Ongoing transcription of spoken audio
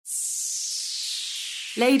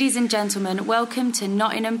Ladies and gentlemen, welcome to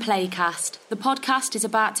Nottingham Playcast. The podcast is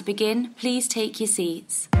about to begin. Please take your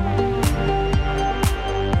seats.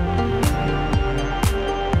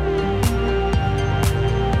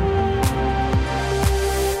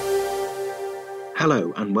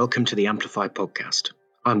 Hello and welcome to the Amplify podcast.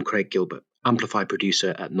 I'm Craig Gilbert, Amplify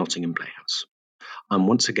producer at Nottingham Playhouse. I'm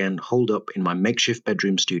once again holed up in my makeshift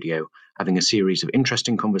bedroom studio, having a series of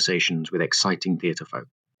interesting conversations with exciting theatre folk.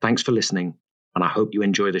 Thanks for listening, and I hope you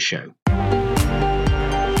enjoy the show.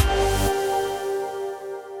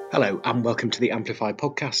 Hello and welcome to the Amplify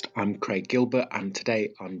podcast. I'm Craig Gilbert, and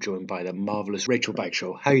today I'm joined by the marvellous Rachel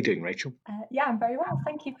Bagshaw. How are you doing, Rachel? Yeah, I'm very well.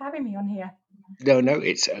 Thank you for having me on here. No,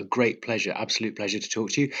 it's a great pleasure, absolute pleasure to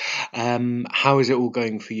talk to you. How is it all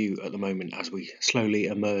going for you at the moment as we slowly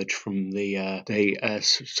emerge from the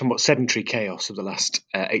somewhat sedentary chaos of the last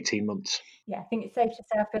 18 months? Yeah, I think it's safe to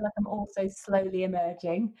say I feel like I'm also slowly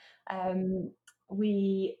emerging.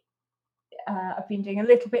 I've been doing a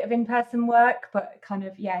little bit of in-person work, but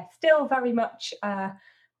still very much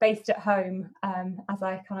based at home as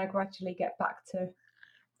I kind of gradually get back to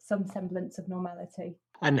some semblance of normality.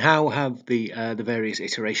 And how have the various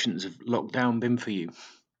iterations of lockdown been for you?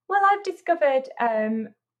 Well, I've discovered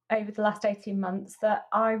over the last 18 months that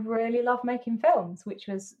I really love making films, which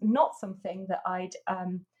was not something that I'd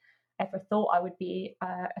ever thought I would be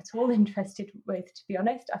at all interested with, to be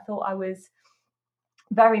honest. I thought I was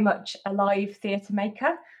very much a live theatre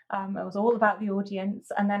maker. It was all about the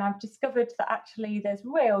audience. And then I've discovered that actually there's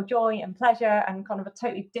real joy and pleasure and kind of a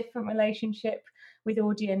totally different relationship with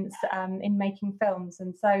audience in making films.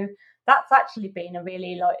 And so that's actually been a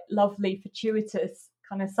really lovely, fortuitous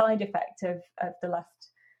kind of side effect of the last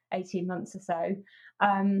 18 months or so.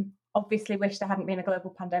 Obviously wish there hadn't been a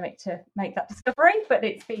global pandemic to make that discovery, but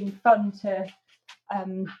it's been fun to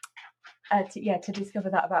discover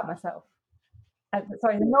that about myself.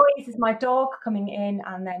 Sorry, the noise is my dog coming in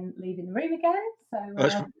and then leaving the room again. So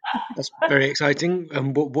that's very exciting.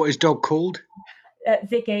 And what is dog called?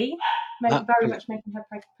 Ziggy, very much making her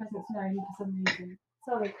presence known for some reason.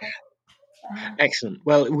 Sorry, Chris. Excellent.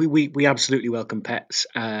 Well, we absolutely welcome pets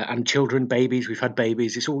and children, babies. We've had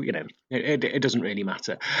babies. It's all, it doesn't really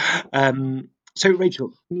matter. So,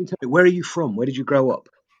 Rachel, can you tell me, where are you from? Where did you grow up?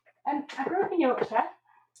 I grew up in Yorkshire,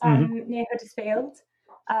 near Huddersfield.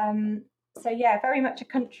 So yeah, very much a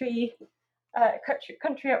country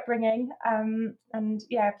upbringing, and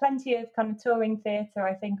yeah, plenty of kind of touring theatre,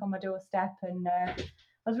 I think, on my doorstep. And I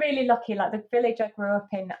was really lucky. Like the village I grew up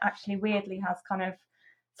in, actually, weirdly has kind of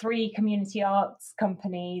 3 community arts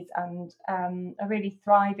companies and a really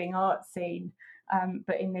thriving art scene,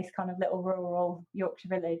 but in this kind of little rural Yorkshire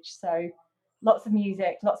village. So lots of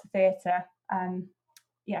music, lots of theatre,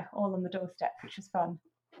 all on the doorstep, which was fun.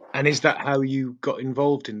 And is that how you got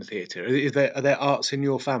involved in the theatre? Are there arts in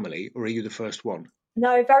your family, or are you the first one?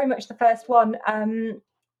 No, very much the first one. And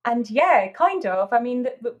yeah, kind of. I mean,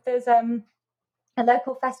 there's a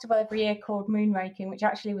local festival every year called Moonraking, which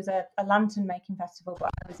actually was a lantern making festival,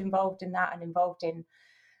 but I was involved in that and involved in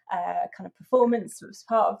kind of performance was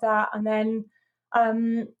part of that. And then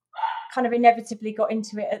kind of inevitably got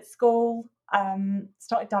into it at school,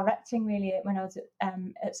 started directing really when I was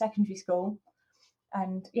at secondary school.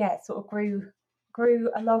 And yeah, it sort of grew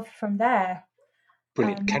a love from there.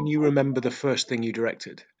 Brilliant. Can you remember the first thing you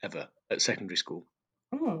directed ever at secondary school?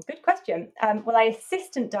 Good question. Well, I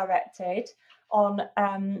assistant directed on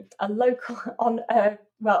a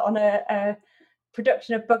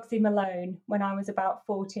production of Bugsy Malone when I was about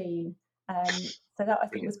 14. So that I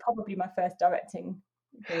think was probably my first directing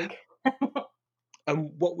gig.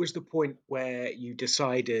 And what was the point where you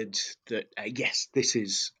decided that yes, this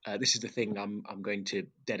is the thing I'm going to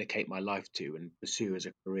dedicate my life to and pursue as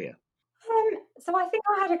a career? So I think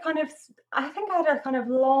I had a kind of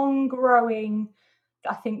long growing,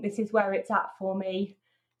 I think this is where it's at for me,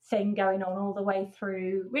 thing going on all the way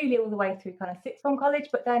through kind of sixth form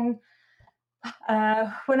college. But then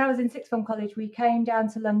when I was in sixth form college, we came down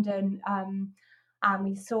to London and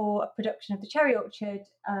we saw a production of The Cherry Orchard,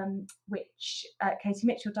 which Katie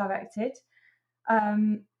Mitchell directed.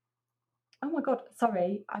 Oh my God,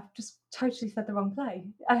 sorry, I've just totally said the wrong play.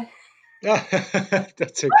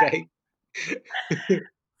 That's okay. So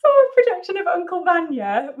a production of Uncle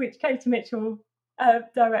Vanya, which Katie Mitchell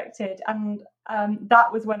directed, and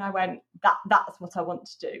that was when I went, that's what I want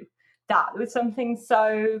to do. That was something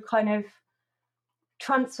so kind of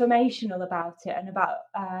transformational about it, and about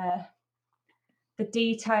the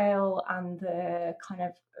detail and the kind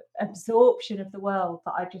of absorption of the world,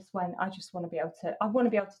 that I want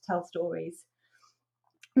to be able to tell stories.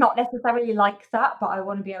 Not necessarily like that, but I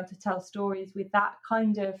want to be able to tell stories with that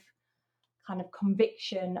kind of kind of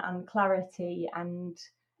conviction and clarity and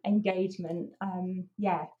engagement.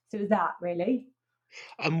 So it was that really.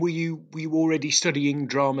 And were you already studying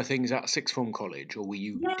drama things at sixth form college, or were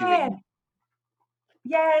you doing?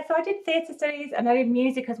 So I did theatre studies and I did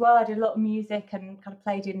music as well. I did a lot of music and kind of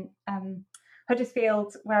played in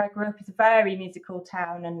Huddersfield, where I grew up. Is a very musical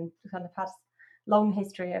town and kind of has long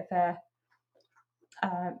history of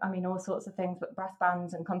all sorts of things, but brass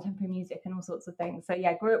bands and contemporary music and all sorts of things. So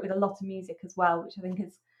yeah, I grew up with a lot of music as well, which I think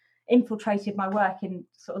has infiltrated my work in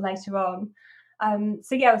sort of later on. I was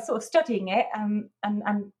sort of studying it and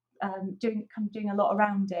doing a lot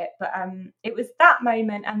around it. But it was that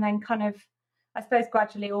moment, and then kind of, I suppose,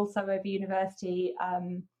 gradually also over university,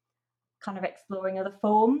 kind of exploring other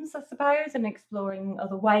forms, I suppose, and exploring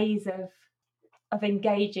other ways of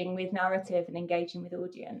engaging with narrative and engaging with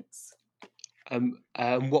audience.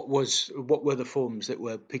 What were the forms that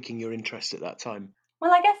were piquing your interest at that time?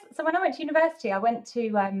 Well, I guess so. When I went to university, I went to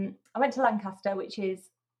Lancaster, which is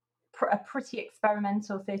a pretty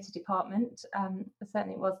experimental theatre department.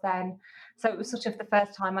 Certainly it was then. So it was sort of the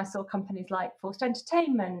first time I saw companies like Forced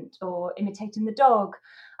Entertainment or Imitating the Dog,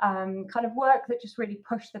 kind of work that just really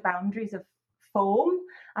pushed the boundaries of form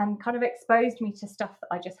and kind of exposed me to stuff that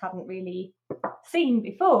I just hadn't really seen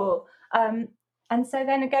before. And so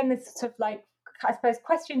then again, there's sort of like, I suppose,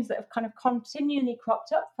 questions that have kind of continually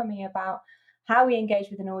cropped up for me about how we engage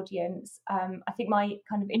with an audience. I think my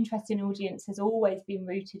kind of interest in audience has always been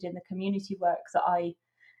rooted in the community works that I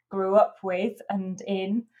grew up with and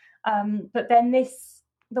in. But then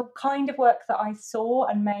the kind of work that I saw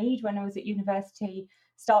and made when I was at university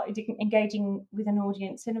started engaging with an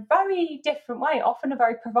audience in a very different way, often a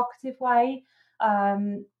very provocative way.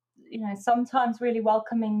 Sometimes really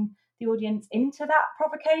welcoming the audience into that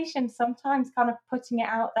provocation, sometimes kind of putting it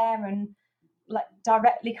out there and like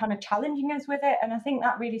directly kind of challenging us with it. And I think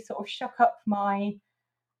that really sort of shook up my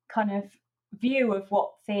kind of view of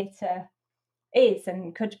what theatre is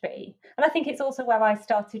and could be. And I think it's also where I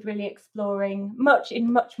started really exploring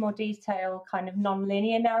in much more detail kind of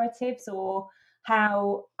non-linear narratives, or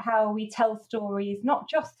how we tell stories, not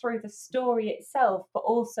just through the story itself, but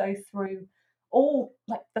also through all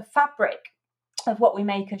like the fabric of what we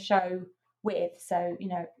make a show with. So,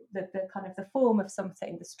 the kind of the form of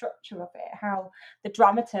something, the structure of it, how the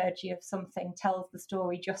dramaturgy of something tells the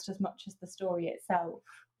story just as much as the story itself.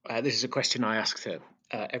 This is a question I ask to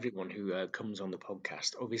everyone who comes on the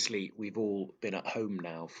podcast. Obviously, we've all been at home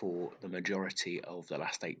now for the majority of the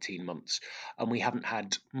last 18 months, and we haven't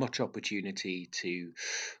had much opportunity to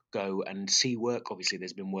go and see work. Obviously,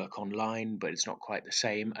 there's been work online, but it's not quite the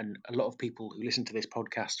same. And a lot of people who listen to this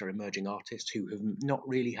podcast are emerging artists who have not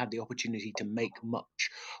really had the opportunity to make much.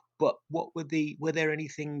 But were there any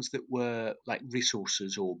things that were like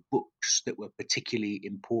resources or books that were particularly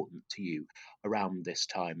important to you around this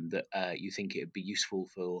time that you think it would be useful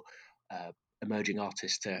for emerging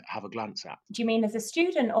artists to have a glance at? Do you mean as a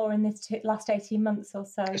student or in this last 18 months or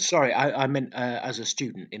so? Sorry, I meant as a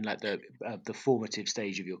student in like the formative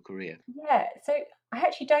stage of your career. Yeah, so I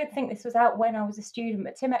actually don't think this was out when I was a student,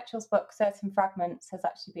 but Tim Etchell's book Certain Fragments has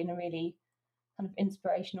actually been a really kind of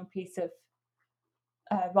inspirational piece of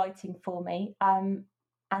writing for me. And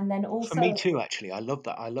then also for me too, actually, I love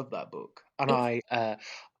that book, and I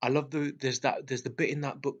love there's the bit in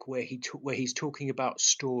that book where he's talking about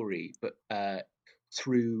story, but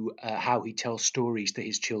through how he tells stories to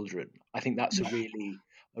his children. I think that's a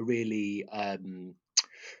really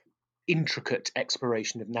intricate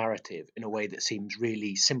exploration of narrative in a way that seems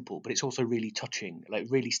really simple, but it's also really touching. Like,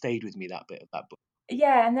 really stayed with me, that bit of that book.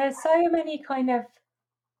 Yeah, and there's so many kind of,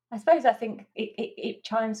 I suppose I think it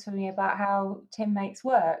chimes for me about how Tim makes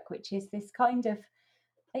work, which is this kind of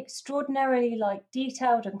extraordinarily like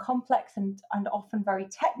detailed and complex and often very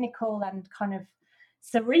technical and kind of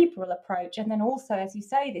cerebral approach. And then also, as you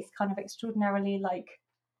say, this kind of extraordinarily like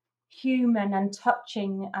human and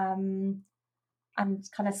touching and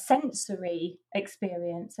kind of sensory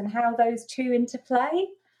experience, and how those two interplay.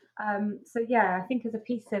 So yeah, I think as a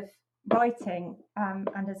piece of writing and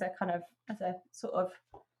as a sort of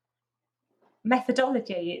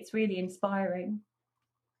methodology, it's really inspiring.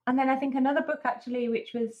 And then I think another book actually,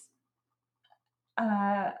 which was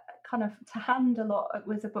kind of to hand a lot,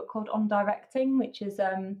 was a book called On Directing, which is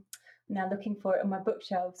now looking for it on my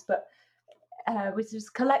bookshelves, but was just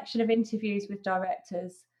a collection of interviews with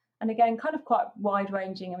directors. And again, kind of quite wide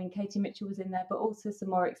ranging. I mean, Katie Mitchell was in there, but also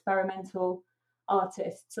some more experimental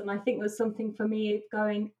artists. And I think there was something for me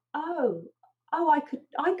going, oh, I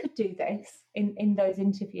could do this in those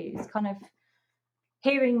interviews, kind of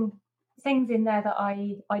hearing things in there that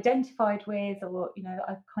I identified with, or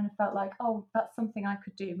I kind of felt like, oh, that's something I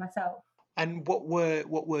could do myself. And what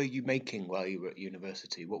were you making while you were at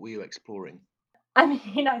university? What were you exploring? I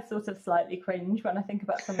mean, I sort of slightly cringe when I think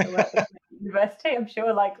about some of the work that I did at university. I'm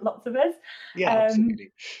sure, like lots of us. Yeah, Um,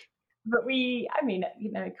 absolutely. but I mean,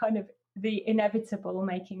 kind of the inevitable,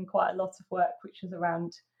 making quite a lot of work, which was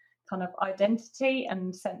around kind of identity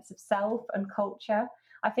and sense of self and culture.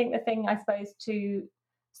 I think the thing I suppose to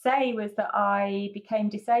say was that I became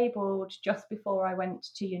disabled just before I went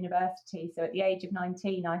to university. So at the age of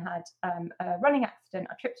 19, I had a running accident.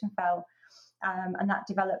 I tripped and fell, and that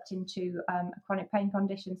developed into a chronic pain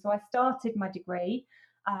condition. So I started my degree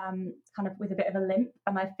kind of with a bit of a limp,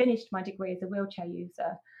 and I finished my degree as a wheelchair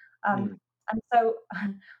user. Um, Mm. and so,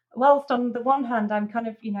 whilst on the one hand, I'm kind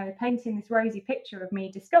of, painting this rosy picture of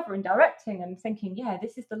me discovering directing and thinking, yeah,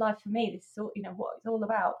 this is the life for me. This is all, what it's all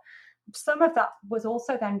about. Some of that was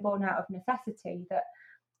also then born out of necessity, that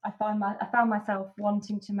I found myself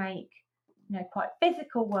wanting to make, quite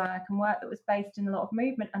physical work and work that was based in a lot of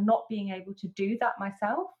movement, and not being able to do that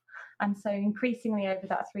myself. And so increasingly over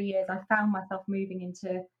that 3 years, I found myself moving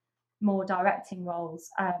into more directing roles,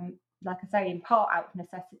 like I say, in part out of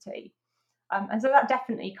necessity. And so that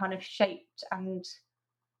definitely kind of shaped and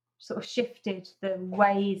sort of shifted the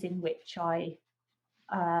ways in which I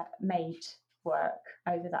made work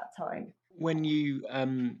over that time. When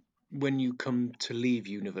you come to leave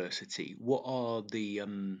university, what are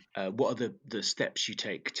the steps you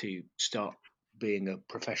take to start being a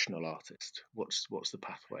professional artist? What's the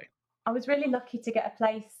pathway? I was really lucky to get a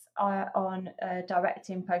place on a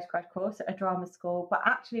directing postgrad course at a drama school. But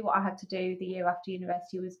actually, what I had to do the year after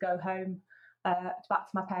university was go home back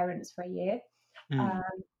to my parents for a year. Mm.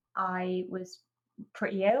 Um, I was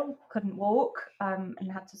pretty ill, couldn't walk, and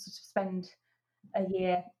had to sort of spend a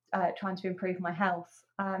year trying to improve my health.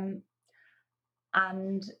 And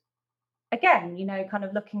again, kind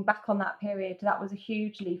of looking back on that period, that was a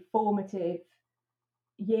hugely formative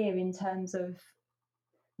year in terms of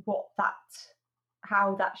what that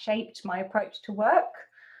how that shaped my approach to work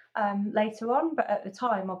later on. But at the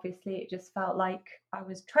time, obviously, it just felt like I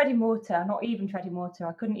was treading water, not even treading water.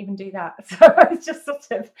 I couldn't even do that. So I was just sort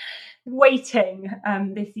of waiting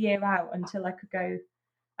this year out until I could go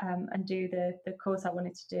and do the course I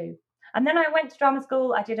wanted to do. And then I went to drama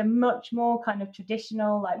school. I did a much more kind of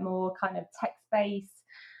traditional, like more kind of text-based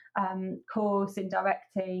course in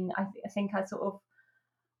directing. I think I sort of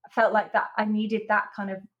felt like that I needed that kind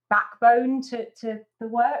of backbone to the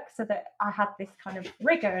work, so that I had this kind of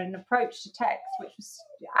rigor and approach to text, which was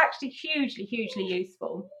actually hugely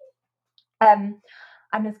useful. And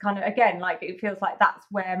it's kind of, again, like it feels like that's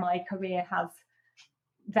where my career has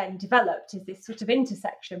then developed, is this sort of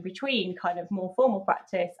intersection between kind of more formal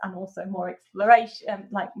practice and also more exploration,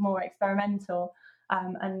 like more experimental,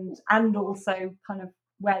 and also kind of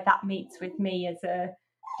where that meets with me as a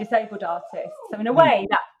disabled artist. So in a Mm. way,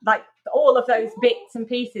 that like all of those bits and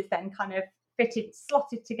pieces then kind of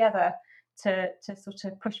slotted together to sort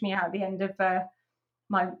of push me out at the end of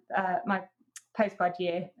my postgrad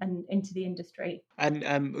year and into the industry.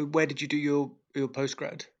 And where did you do your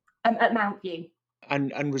postgrad? At Mount View.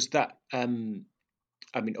 And was that I mean,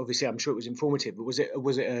 obviously, I'm sure it was informative, but was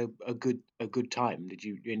it a good time? Did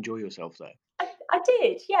you enjoy yourself there? I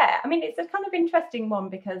did, yeah. I mean, it's a kind of interesting one,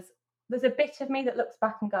 because there's a bit of me that looks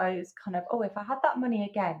back and goes, kind of, oh, if I had that money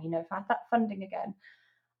again, if I had that funding again,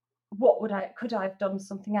 could I have done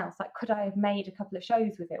something else? Like, could I have made a couple of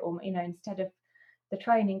shows with it, or instead of the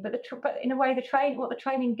training? But in a way, what the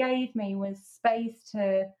training gave me was space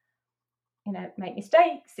to make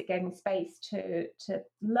mistakes. It gave me space to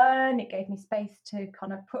learn. It gave me space to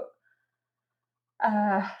kind of put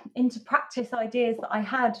into practice ideas that I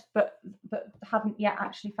had, but hadn't yet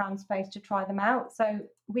actually found space to try them out. So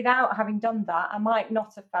without having done that, I might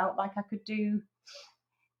not have felt like I could do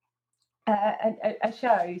a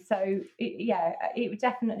show. So it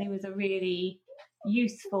definitely was a really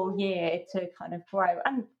useful year to kind of grow,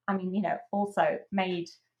 and I mean, also made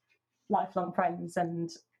lifelong friends and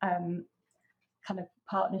kind of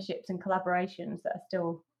partnerships and collaborations that are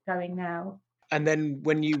still going now. And then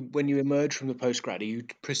when you emerge from the postgrad, are you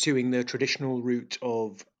pursuing the traditional route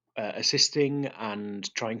of assisting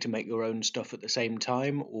and trying to make your own stuff at the same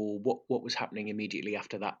time, or what was happening immediately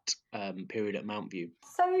after that period at Mount View?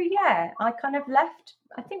 So yeah, I kind of left,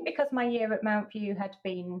 I think, because my year at Mount View had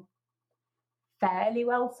been fairly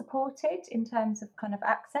well supported in terms of kind of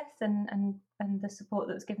access and the support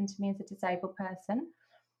that was given to me as a disabled person.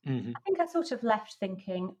 Hmm. I think I sort of left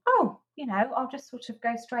thinking, oh, I'll just sort of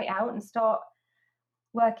go straight out and start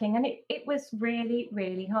working. And it was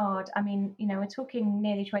really hard. I mean, we're talking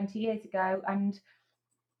nearly 20 years ago, and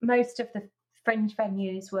most of the fringe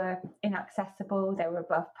venues were inaccessible, they were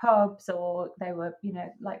above pubs, or they were,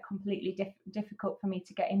 like completely difficult for me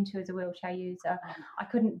to get into as a wheelchair user. I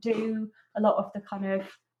couldn't do a lot of the kind of,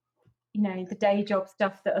 the day job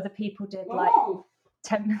stuff that other people did, like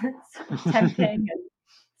temping. And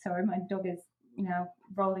sorry, my dog is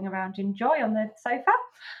rolling around in joy on the sofa.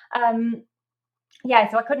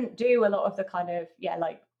 So I couldn't do a lot of the kind of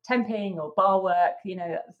like temping or bar work,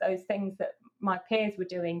 those things that my peers were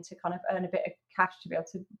doing to kind of earn a bit of cash to be able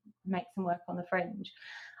to make some work on the fringe.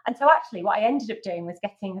 And so actually what I ended up doing was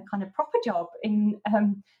getting a kind of proper job in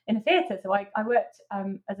a theatre. So I worked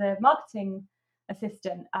as a marketing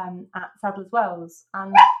assistant at Sadler's Wells,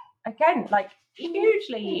 and again, like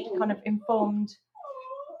hugely kind of informed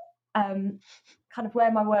kind of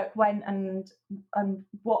where my work went and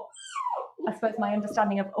what I suppose my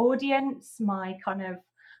understanding of audience, my kind of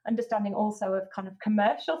understanding also of kind of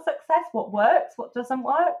commercial success, what works, what doesn't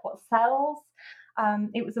work, what sells.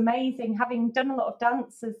 It was amazing having done a lot of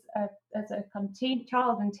dance as a kind of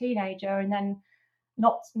child and teenager, and then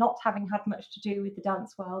not having had much to do with the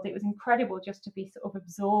dance world. It was incredible just to be sort of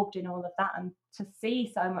absorbed in all of that and to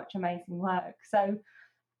see so much amazing work. So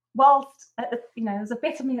whilst there's a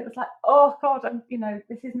bit of me that was like, oh God,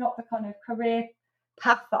 this is not the kind of career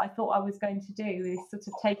path that I thought I was going to do, is sort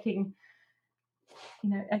of taking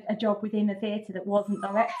a job within a theatre that wasn't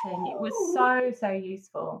directing. It was so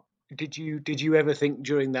useful. Did you ever think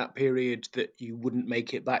during that period that you wouldn't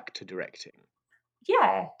make it back to directing?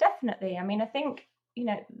 Yeah, definitely. I mean, I think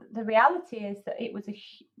the reality is that it was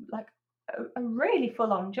a really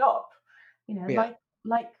full-on job.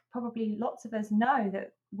 Like probably lots of us know,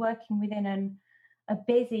 that working within a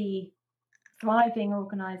busy, thriving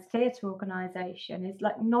organised theatre organisation is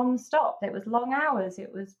like non-stop. It was long hours.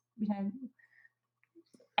 It was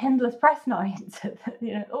endless press nights,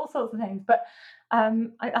 all sorts of things. But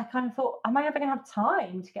I kind of thought, am I ever going to have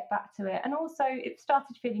time to get back to it? And also, it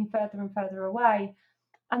started feeling further and further away.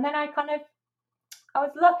 And then I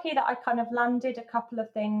was lucky that I kind of landed a couple of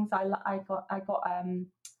things. I got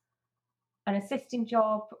an assisting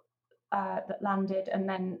job that landed, and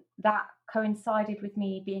then that coincided with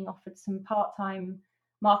me being offered some part-time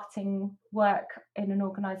marketing work in an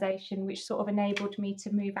organisation, which sort of enabled me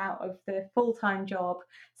to move out of the full-time job.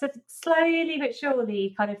 So slowly but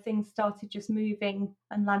surely, kind of things started just moving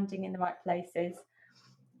and landing in the right places.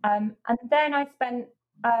 And then I spent,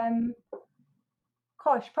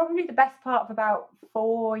 probably the best part of about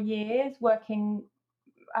 4 years working,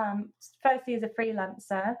 firstly as a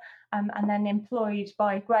freelancer, and then employed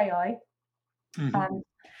by Grey Eye. Mm-hmm.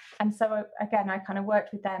 And so again, I kind of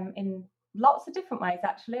worked with them in lots of different ways.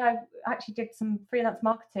 Actually, I actually did some freelance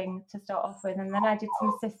marketing to start off with, and then I did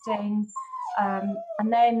some assisting,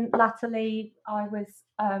 and then latterly I was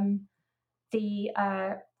the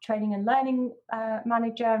training and learning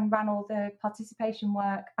manager and ran all the participation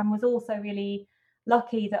work, and was also really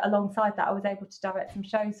lucky that alongside that I was able to direct some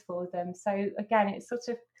shows for them. So again, it's sort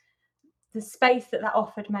of the space that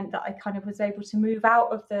offered meant that I kind of was able to move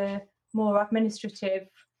out of the more administrative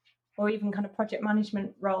or even kind of project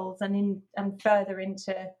management roles and further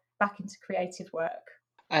back into creative work.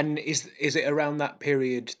 And is it around that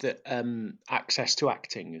period that Access to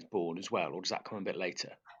Acting is born as well, or does that come a bit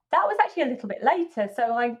later? That was actually a little bit later.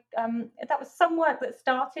 So that was some work that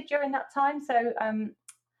started during that time. So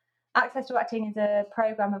Access to Acting is a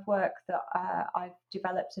programme of work that I've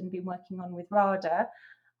developed and been working on with RADA.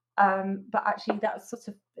 But actually that's sort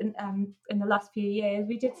of in the last few years.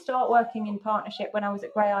 We did start working in partnership when I was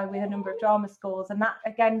at Grey Eye with a number of drama schools, and that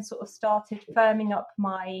again sort of started firming up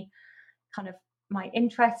my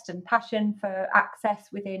interest and passion for access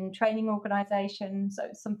within training organisations. So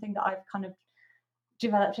it's something that I've kind of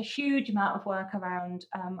developed a huge amount of work around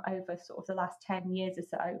over sort of the last 10 years or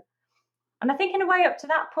so. And I think in a way up to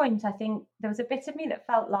that point, I think there was a bit of me that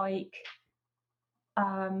felt like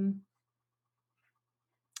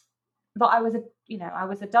that I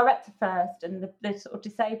was a director first, and the sort of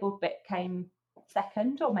disabled bit came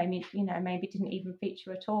second, or maybe didn't even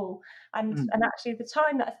feature at all. And actually the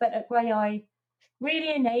time that I spent at Grey Eye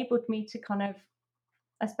really enabled me to kind of,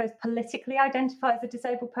 I suppose, politically identify as a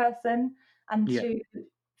disabled person, and to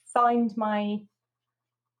find my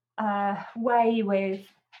way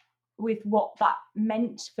with what that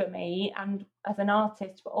meant for me and as an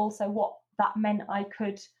artist, but also what that meant I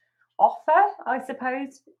could offer, I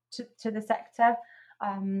suppose, to the sector.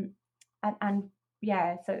 So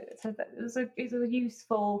it was a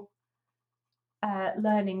useful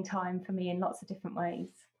learning time for me in lots of different ways.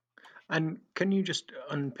 And can you just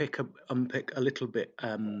unpick a little bit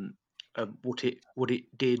of what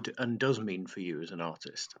it did and does mean for you as an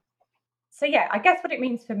artist? So I guess what it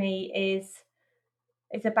means for me is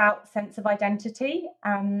is about sense of identity,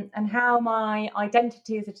 and how my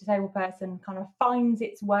identity as a disabled person kind of finds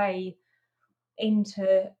its way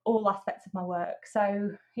into all aspects of my work.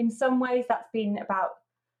 So in some ways that's been about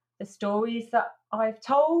the stories that I've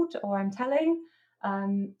told or I'm telling.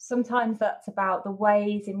 Sometimes that's about the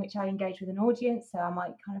ways in which I engage with an audience. So I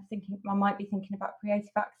might be thinking about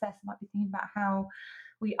creative access. I might be thinking about how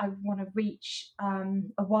I want to reach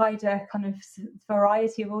a wider kind of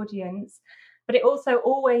variety of audience. But it also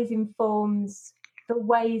always informs the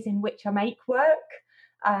ways in which I make work.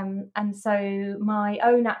 And so my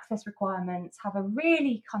own access requirements have a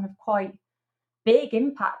really kind of quite big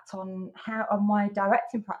impact on my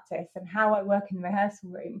directing practice, and how I work in the rehearsal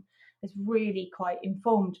room is really quite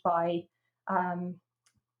informed by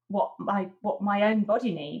what my own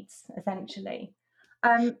body needs, essentially.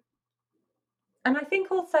 And I think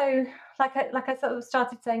also, like I sort of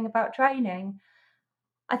started saying about training,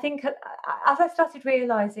 I think as I started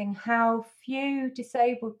realising how few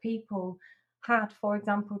disabled people had, for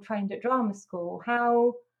example, trained at drama school,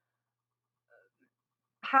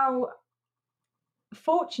 how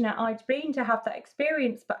fortunate I'd been to have that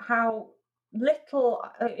experience, but how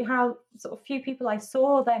how sort of few people I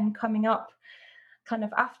saw then coming up kind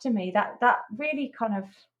of after me, that really kind of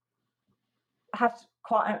had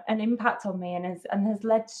quite an impact on me, and has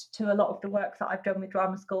led to a lot of the work that I've done with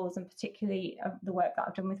drama schools, and particularly the work that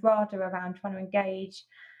I've done with RADA around trying to engage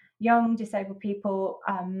young disabled people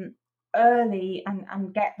early,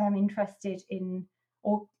 and get them interested in,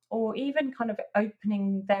 or even kind of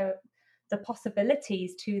opening the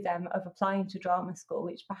possibilities to them of applying to drama school,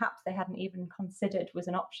 which perhaps they hadn't even considered was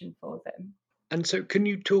an option for them. And so, can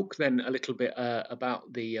you talk then a little bit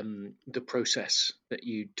about the process that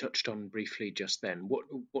you touched on briefly just then?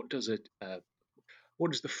 What does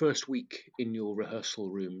the first week in your rehearsal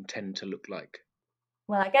room tend to look like?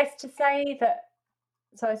 Well, I guess to say that,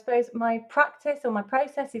 so I suppose my practice or my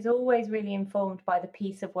process is always really informed by the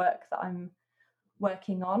piece of work that I'm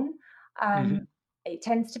working on. It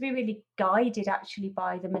tends to be really guided actually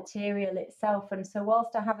by the material itself. And so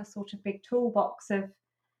whilst I have a sort of big toolbox of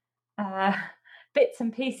bits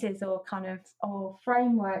and pieces, or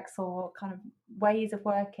frameworks, or kind of ways of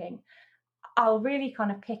working, I'll really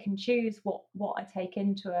kind of pick and choose what I take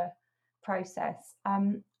into a process.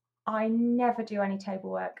 I never do any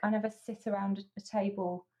table work. I never sit around a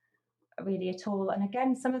table really at all. And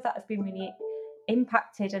again, some of that has been really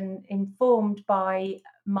impacted and informed by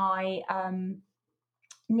my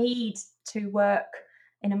need to work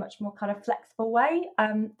in a much more kind of flexible way.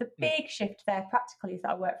 The big shift there practically is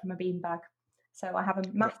that I work from a beanbag. So I have a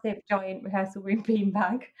massive, giant rehearsal room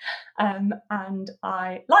beanbag, and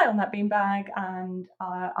I lie on that beanbag, and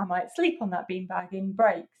I might sleep on that beanbag in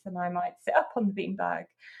breaks, and I might sit up on the beanbag.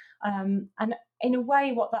 And in a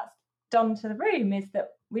way, what that's done to the room is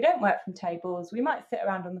that we don't work from tables. We might sit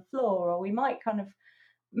around on the floor, or we might kind of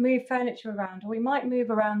move furniture around, or we might move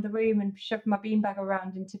around the room and shove my beanbag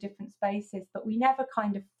around into different spaces, but we never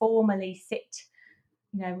kind of formally sit,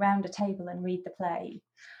 round a table and read the play.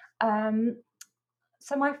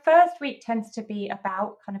 So my first week tends to be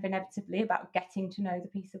about kind of inevitably about getting to know the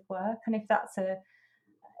piece of work, and if that's a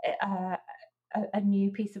new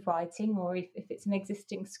piece of writing, or if it's an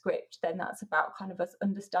existing script, then that's about kind of us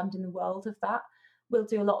understanding the world of that. We'll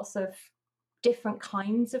do lots of different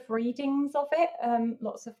kinds of readings of it,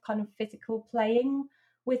 lots of kind of physical playing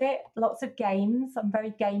with it, lots of games. I'm very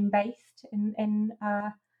game based in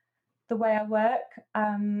the way I work.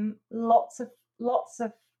 Lots of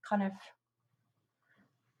kind of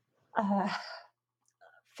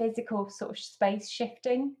physical sort of space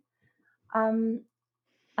shifting.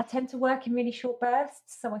 I tend to work in really short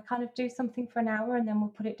bursts, so I kind of do something for an hour and then we'll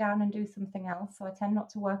put it down and do something else. So I tend not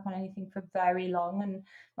to work on anything for very long, and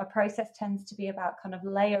my process tends to be about kind of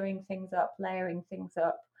layering things up,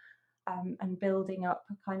 and building up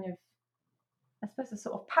a kind of, I suppose, a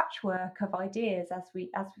sort of patchwork of ideas as the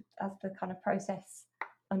kind of process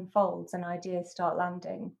unfolds and ideas start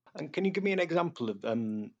landing. And can you give me an example of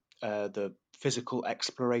the physical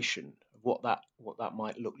exploration of what that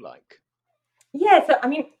might look like? Yeah, so I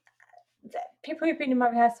mean, people who've been in my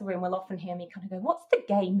rehearsal room will often hear me kind of go, "What's the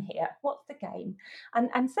game here? What's the game?"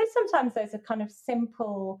 And so sometimes those are kind of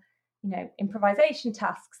simple, improvisation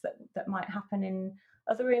tasks that might happen in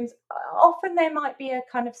other rooms. Often there might be a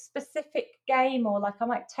kind of specific game, or like I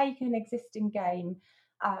might take an existing game.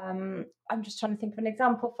 I'm just trying to think of an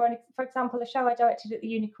example. For example, a show I directed at the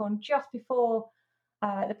Unicorn just before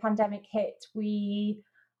the pandemic hit, we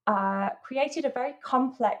created a very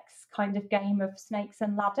complex kind of game of snakes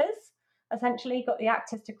and ladders. Essentially, got the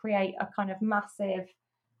actors to create a kind of massive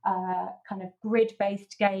kind of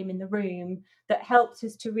grid-based game in the room that helped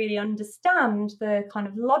us to really understand the kind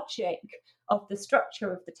of logic of the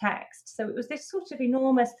structure of the text. So it was this sort of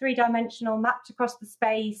enormous 3-dimensional mapped across the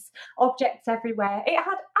space, objects everywhere. It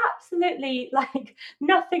had absolutely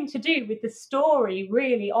nothing to do with the story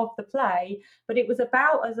really of the play, but it was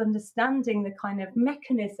about us understanding the kind of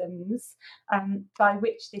mechanisms by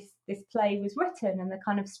which this play was written and the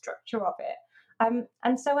kind of structure of it.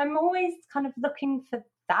 And so I'm always kind of looking for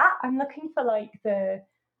that. I'm looking for the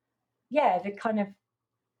kind of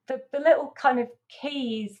the little kind of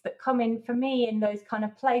keys that come in for me in those kind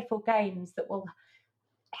of playful games that will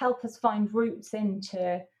help us find routes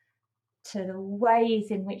into the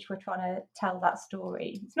ways in which we're trying to tell that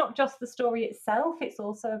story. It's not just the story itself, it's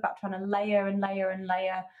also about trying to layer and layer and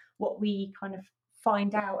layer what we kind of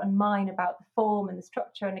find out and mine about the form and the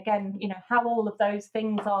structure, and again, how all of those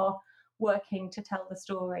things are working to tell the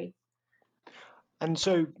story. And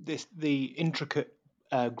so the intricate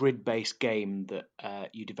grid-based game that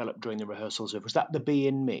you developed during the rehearsals was that the Bee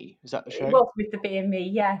in Me? Is that the show? It was with the Bee in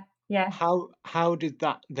Me, yeah. How did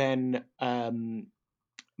that then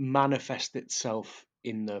manifest itself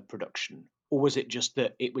in the production, or was it just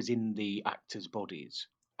that it was in the actors' bodies?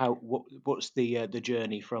 What's the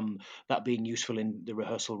journey from that being useful in the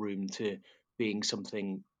rehearsal room to being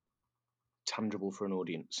something tangible for an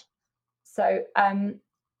audience? So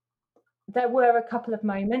there were a couple of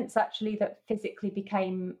moments actually that physically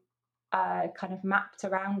became kind of mapped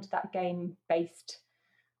around that game-based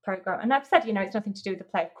program. And I've said, it's nothing to do with the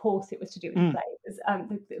play. Of course, it was to do with the play. It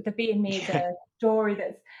was, the Bee in Me is a story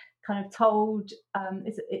that's kind of told.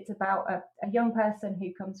 It's about a young person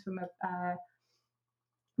who comes from a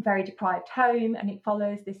very deprived home, and it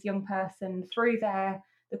follows this young person through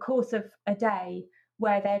the course of a day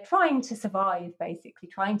where they're trying to survive, basically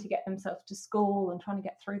trying to get themselves to school and trying to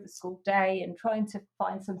get through the school day and trying to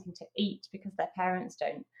find something to eat because their parents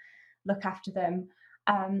don't look after them.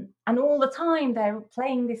 And all the time they're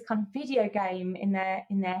playing this kind of video game in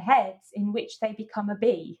their heads in which they become a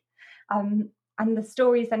bee. And the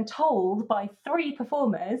story is then told by 3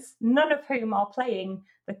 performers, none of whom are playing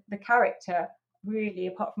the character really,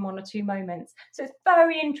 apart from 1 or 2 moments. So it's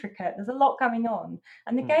very intricate. There's a lot going on.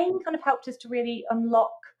 And the game kind of helped us to really unlock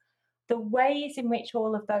the ways in which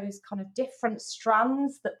all of those kind of different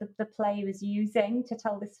strands that the play was using to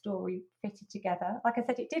tell this story fitted together. Like I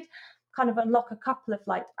said, it did kind of unlock a couple of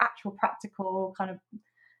actual practical kind of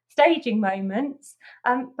staging moments,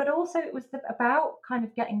 but also it was about kind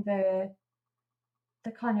of getting the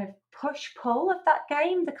kind of push-pull of that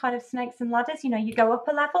game, the kind of snakes and ladders. You go up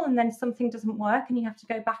a level and then something doesn't work and you have to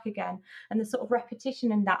go back again, and the sort of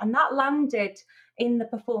repetition in that. And that landed in the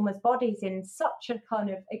performers' bodies in such a kind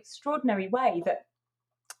of extraordinary way that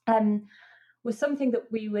was something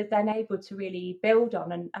that we were then able to really build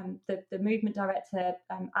on. And the movement director,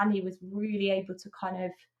 Annie, was really able to kind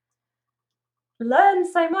of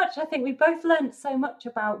learn so much. I think we both learned so much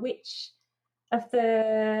about which of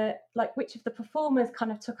the performers kind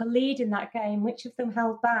of took a lead in that game, which of them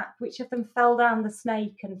held back, which of them fell down the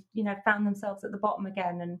snake and found themselves at the bottom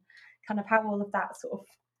again, and kind of how all of that sort of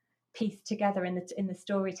pieced together in the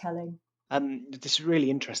storytelling. This is really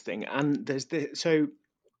interesting, and so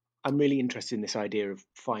I'm really interested in this idea of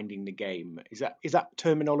finding the game. Is that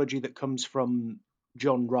terminology that comes from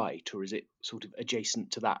John Wright, or is it sort of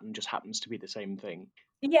adjacent to that and just happens to be the same thing?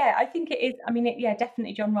 Yeah, I think it is. I mean,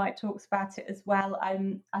 definitely John Wright talks about it as well.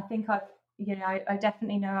 I think I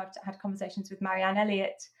definitely know I've had conversations with Marianne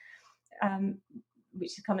Elliott,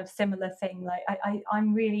 which is kind of similar thing.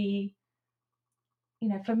 I'm really,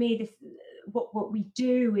 for me, this what we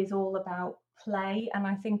do is all about play, and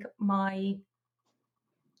I think my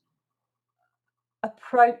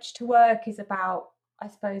approach to work is about, I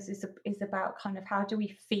suppose, is about kind of how do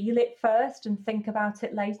we feel it first and think about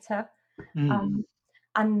it later.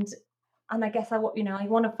 And I guess I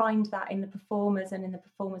want to find that in the performers and in the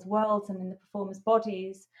performers' worlds and in the performers'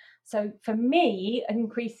 bodies. So for me,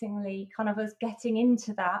 increasingly, kind of us getting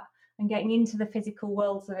into that and getting into the physical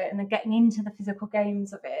worlds of it and then getting into the physical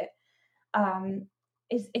games of it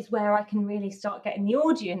is where I can really start getting the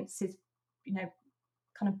audience's,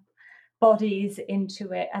 kind of bodies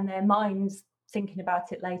into it and their minds thinking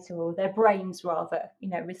about it later, or their brains rather,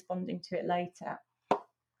 responding to it later.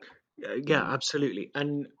 Yeah, absolutely.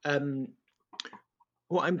 And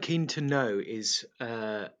what I'm keen to know is,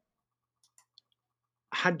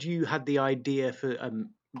 had you had the idea for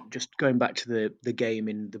just going back to the game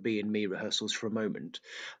in the Bee in Me rehearsals for a moment,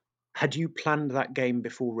 had you planned that game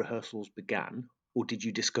before rehearsals began, or did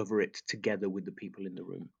you discover it together with the people in the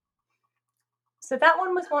room? So that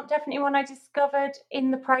one was definitely one I discovered in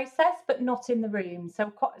the process, but not in the room.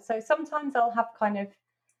 So sometimes I'll have kind of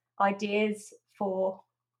ideas for,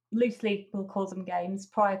 loosely we'll call them games,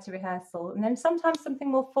 prior to rehearsal, and then sometimes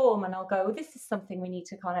something will form and I'll go, well, this is something we need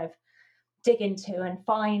to kind of dig into and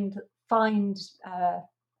find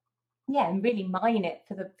and really mine it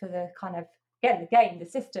for the kind of, again, the game, the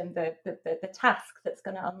system, the task that's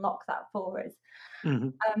going to unlock that for us.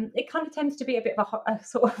 It kind of tends to be a bit of a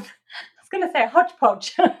sort of, I was going to say a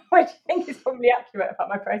hodgepodge, which I think is probably accurate about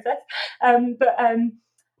my process.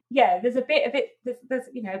 Yeah, there's a bit of it. There's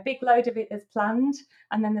a big load of it that's planned,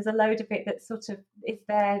 and then there's a load of it that sort of is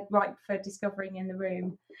there ripe for discovering in the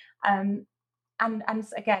room. And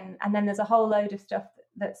then there's a whole load of stuff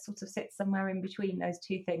that sort of sits somewhere in between those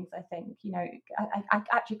two things. I think, I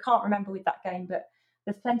actually can't remember with that game, but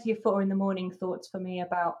there's plenty of 4 a.m. thoughts for me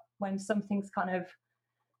about when something's kind of,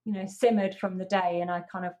 simmered from the day, and I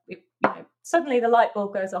kind of, suddenly the light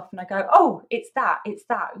bulb goes off and I go, oh, it's that.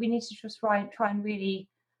 We need to just try and really,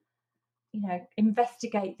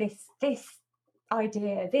 investigate this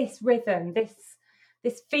idea, this rhythm,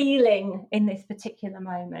 this feeling in this particular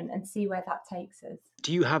moment, and see where that takes us.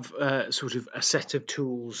 Do you have sort of a set of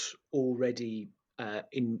tools already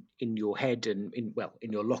in your head and in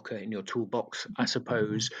your locker, in your toolbox, I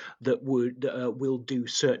suppose, that will do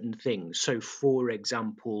certain things? So, for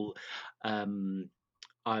example, I'm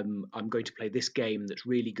going to play this game that's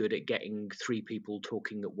really good at getting 3 people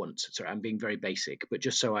talking at once. Sorry, I'm being very basic, but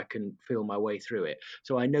just so I can feel my way through it.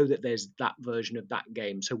 So I know that there's that version of that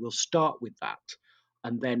game. So we'll start with that.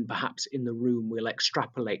 And then perhaps in the room, we'll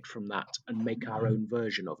extrapolate from that and make our own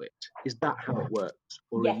version of it. Is that how it works?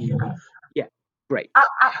 Or yes. Are you... Yeah, great.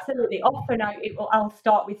 Absolutely. Often I'll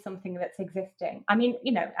start with something that's existing. I mean,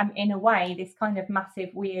 in a way, this kind of massive,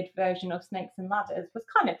 weird version of Snakes and Ladders was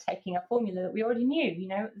kind of taking a formula that we already knew.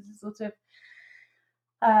 It was a sort of,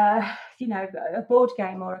 a board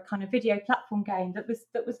game or a kind of video platform game that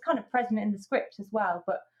was kind of present in the script as well.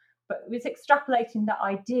 But it was extrapolating that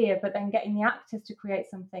idea, but then getting the actors to create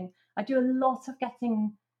something. I do a lot of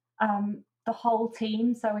getting the whole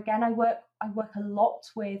team. So again, I work a lot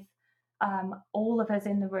with all of us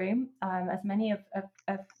in the room, as many of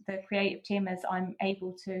the creative team as I'm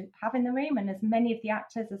able to have in the room, and as many of the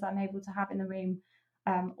actors as I'm able to have in the room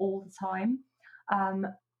all the time.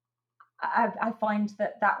 I find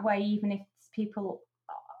that way, even if people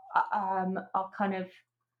are kind of,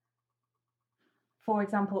 for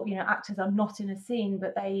example, actors are not in a scene,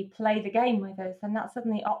 but they play the game with us, and that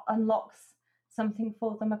suddenly unlocks something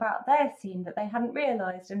for them about their scene that they hadn't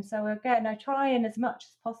realised. And so again, I try, and as much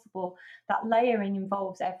as possible, that layering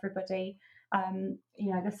involves everybody.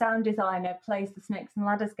 The sound designer plays the Snakes and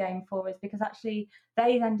Ladders game for us, because actually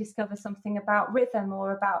they then discover something about rhythm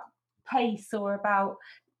or about pace or about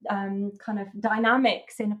kind of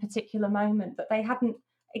dynamics in a particular moment that they hadn't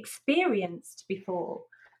experienced before.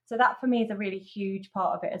 So that for me is a really huge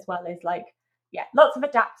part of it, as well, is lots of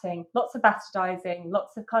adapting, lots of bastardizing,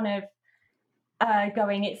 lots of kind of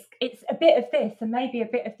going, it's a bit of this and maybe a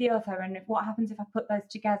bit of the other, and what happens if I put those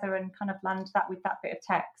together and kind of land that with that bit of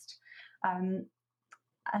text, and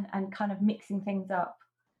kind of mixing things up.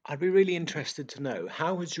 I'd be really interested to know,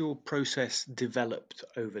 how has your process developed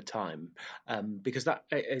over time? Because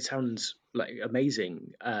it sounds like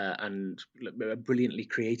amazing and a brilliantly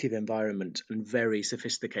creative environment and very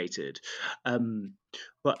sophisticated.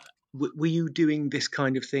 But were you doing this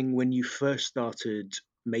kind of thing when you first started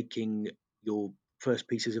making your first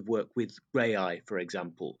pieces of work with Grey Eye, for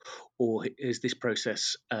example? Or has this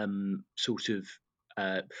process sort of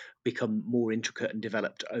become more intricate and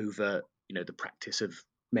developed over the practice of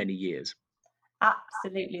many years?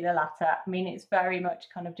 Absolutely the latter. I mean, it's very much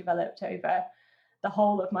kind of developed over the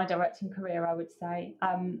whole of my directing career, I would say.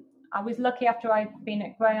 I was lucky, after I'd been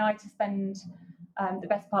at Grey Eye, to spend the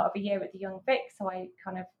best part of a year at the Young Vic, so I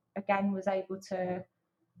kind of again was able to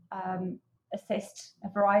assist a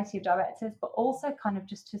variety of directors, but also kind of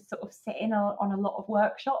just to sort of sit in on a lot of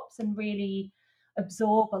workshops and really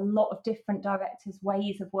absorb a lot of different directors'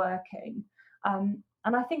 ways of working.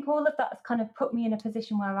 And I think all of that has kind of put me in a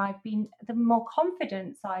position where I've been, the more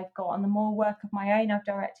confidence I've got and the more work of my own I've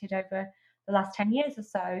directed over the last 10 years or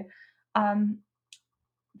so,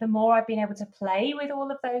 the more I've been able to play with all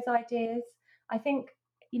of those ideas. I think,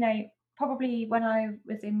 probably when I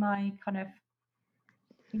was in my kind of,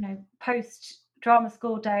 post drama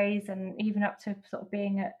school days, and even up to sort of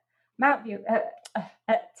being at Mountview,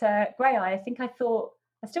 at Grey Eye, I think I still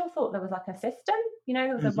thought there was like a system,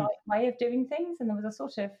 there was a right way of doing things, and there was a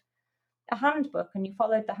sort of a handbook, and you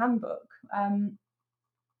followed the handbook. And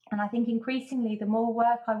I think increasingly, the more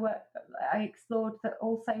work I explored that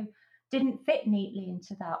also didn't fit neatly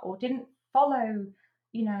into that, or didn't follow,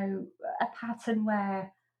 a pattern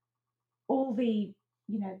where all the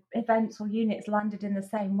events or units landed in the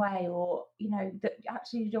same way, or that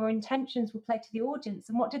actually your intentions were played to the audience,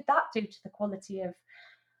 and what did that do to the quality of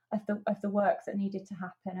the work that needed to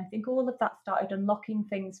happen. I think all of that started unlocking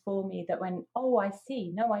things for me that went, oh, I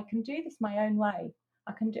see, no, I can do this my own way.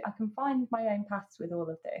 I can find my own paths with all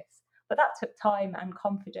of this. But that took time and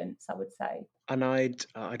confidence, I would say. And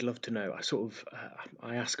I'd love to know.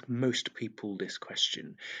 I ask most people this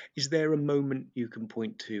question: is there a moment you can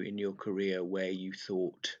point to in your career where you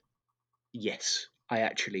thought, yes, I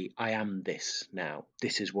am this now.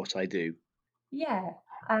 This is what I do. Yeah,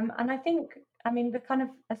 and I think, the kind of,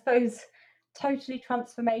 I suppose, totally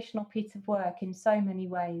transformational piece of work in so many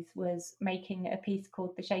ways was making a piece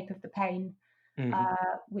called The Shape of the Pain,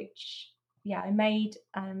 which, I made,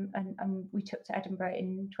 and we took to Edinburgh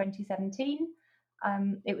in 2017.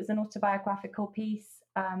 It was an autobiographical piece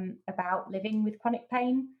about living with chronic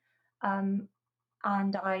pain, and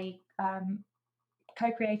I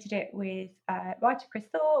co-created it with writer Chris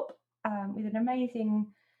Thorpe, with an amazing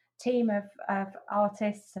team of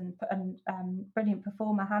artists and brilliant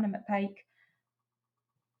performer Hannah McPake.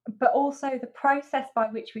 But also the process by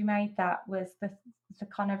which we made that was the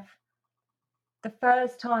kind of the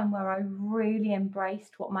first time where I really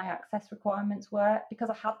embraced what my access requirements were, because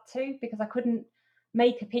I had to, because I couldn't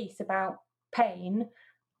make a piece about pain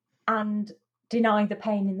and deny the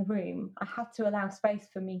pain in the room. I had to allow space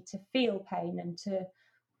for me to feel pain and to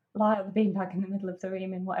lie on the beanbag in the middle of the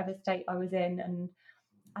room in whatever state I was in,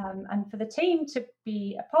 and for the team to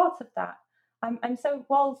be a part of that. And so,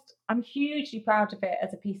 whilst I'm hugely proud of it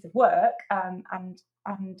as a piece of work, and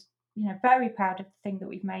very proud of the thing that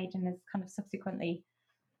we've made, and has kind of subsequently,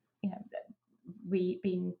 we've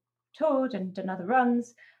been toured and done other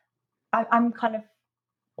runs, I'm kind of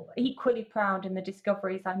equally proud in the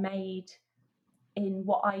discoveries I made in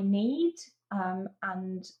what I need,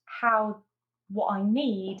 and how what I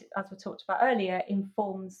need, as we talked about earlier,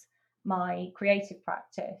 informs my creative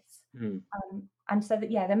practice. And so that,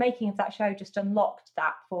 the making of that show just unlocked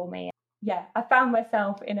that for me. I found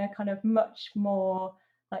myself in a kind of much more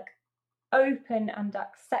like open and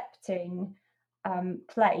accepting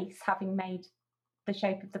place, having made The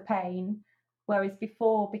Shape of the Pain, whereas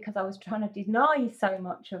before, because I was trying to deny so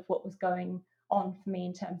much of what was going on for me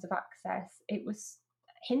in terms of access, it was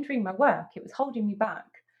hindering my work, it was holding me back.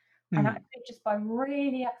 And actually, just by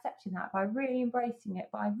really accepting that, by really embracing it,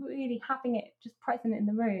 by really having it just present in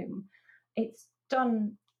the room, it's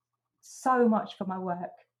done so much for my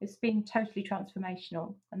work. It's been totally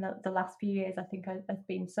transformational. And the last few years, I think, have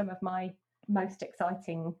been some of my most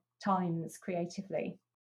exciting times creatively.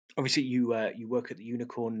 Obviously, you work at the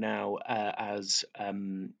Unicorn now as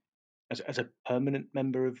a permanent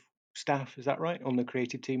member of staff. Is that right, on the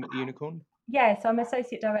creative team at the Unicorn? Yeah, so I'm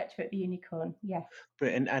associate director at the Unicorn. Yeah.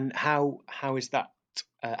 Brilliant. And how is that?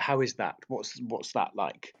 How is that? What's that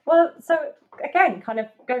like? Well, so again, kind of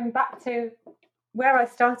going back to where I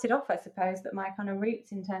started off, I suppose, that my kind of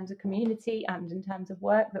roots in terms of community and in terms of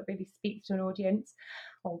work that really speaks to an audience,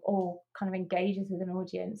 or kind of engages with an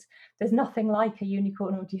audience. There's nothing like a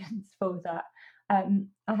Unicorn audience for that.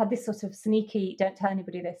 I had this sort of sneaky, don't tell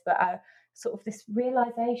anybody this, but sort of this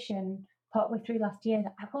realization partway through last year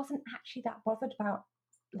that I wasn't actually that bothered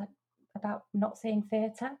about not seeing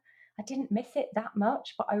theatre. I didn't miss it that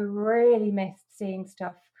much, but I really missed seeing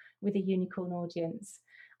stuff with a Unicorn audience.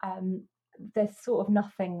 There's sort of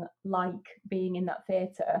nothing like being in that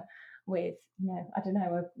theatre with, I don't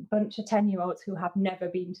know, a bunch of 10-year-olds who have never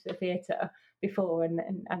been to the theatre before, and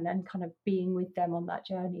then kind of being with them on that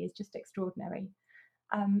journey is just extraordinary.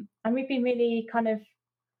 And we've been really kind of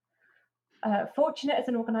fortunate as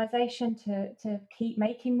an organisation to keep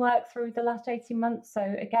making work through the last 18 months. So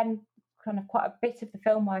again, kind of quite a bit of the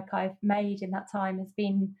film work I've made in that time has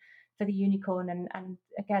been for the Unicorn, and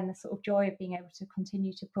again, the sort of joy of being able to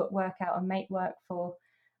continue to put work out and make work for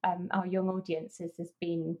our young audiences has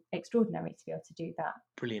been extraordinary to be able to do that.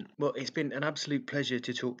 Brilliant. Well, it's been an absolute pleasure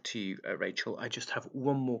to talk to you, Rachel. I just have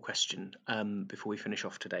one more question before we finish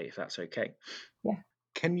off today, if that's okay. Yeah.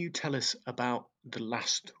 Can you tell us about the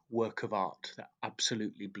last work of art that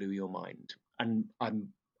absolutely blew your mind? And I'm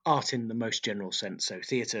art in the most general sense, so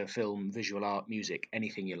theatre, film, visual art, music,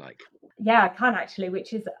 anything you like. Yeah, I can actually,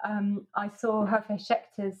 which is I saw Hoffe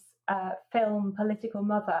Schecter's film Political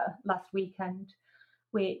Mother last weekend,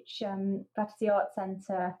 which Battersea Arts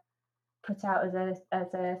Centre put out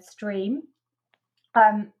as a stream.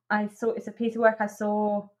 I saw it's a piece of work I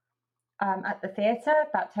saw at the theatre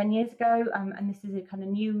about 10 years ago, and this is a kind of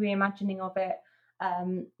new reimagining of it,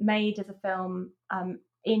 made as a film,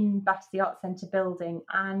 in Battersea Arts Centre building,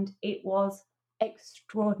 and it was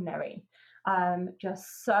extraordinary.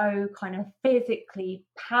 Just so kind of physically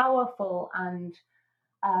powerful and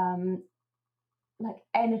like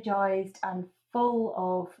energized and full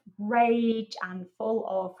of rage and full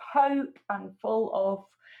of hope and full of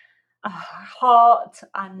heart,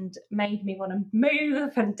 and made me want to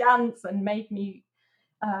move and dance and made me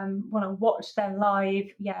want to watch them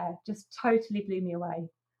live. Yeah, just totally blew me away.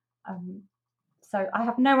 So I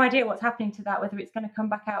have no idea what's happening to that, whether it's going to come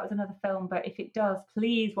back out as another film, but if it does,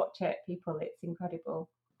 please watch it, people. It's incredible.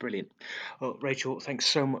 Brilliant. Well, Rachel, thanks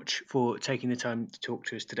so much for taking the time to talk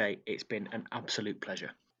to us today. It's been an absolute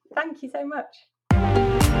pleasure. Thank you so much.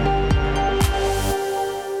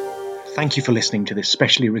 Thank you for listening to this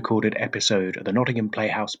specially recorded episode of the Nottingham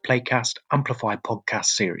Playhouse Playcast Amplify podcast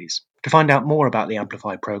series. To find out more about the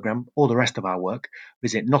Amplify programme or the rest of our work,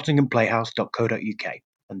 visit nottinghamplayhouse.co.uk.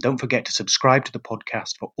 And don't forget to subscribe to the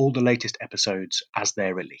podcast for all the latest episodes as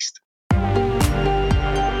they're released.